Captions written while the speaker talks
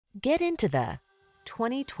Get into the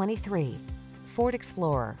 2023 Ford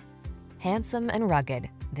Explorer. Handsome and rugged,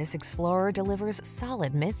 this Explorer delivers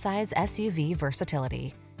solid midsize SUV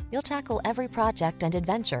versatility. You'll tackle every project and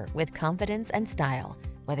adventure with confidence and style,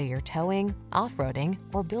 whether you're towing, off-roading,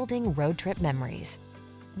 or building road trip memories.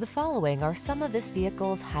 The following are some of this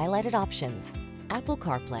vehicle's highlighted options: Apple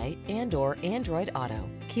CarPlay and/or Android Auto,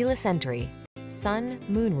 keyless entry, sun,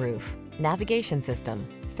 moonroof, navigation system,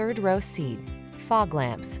 third row seat, fog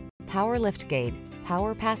lamps, power liftgate,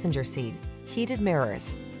 power passenger seat, heated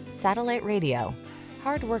mirrors, satellite radio.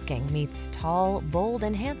 Hardworking meets tall, bold,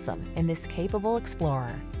 and handsome in this capable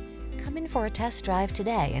Explorer. Come in for a test drive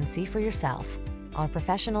today and see for yourself. Our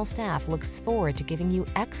professional staff looks forward to giving you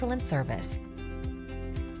excellent service.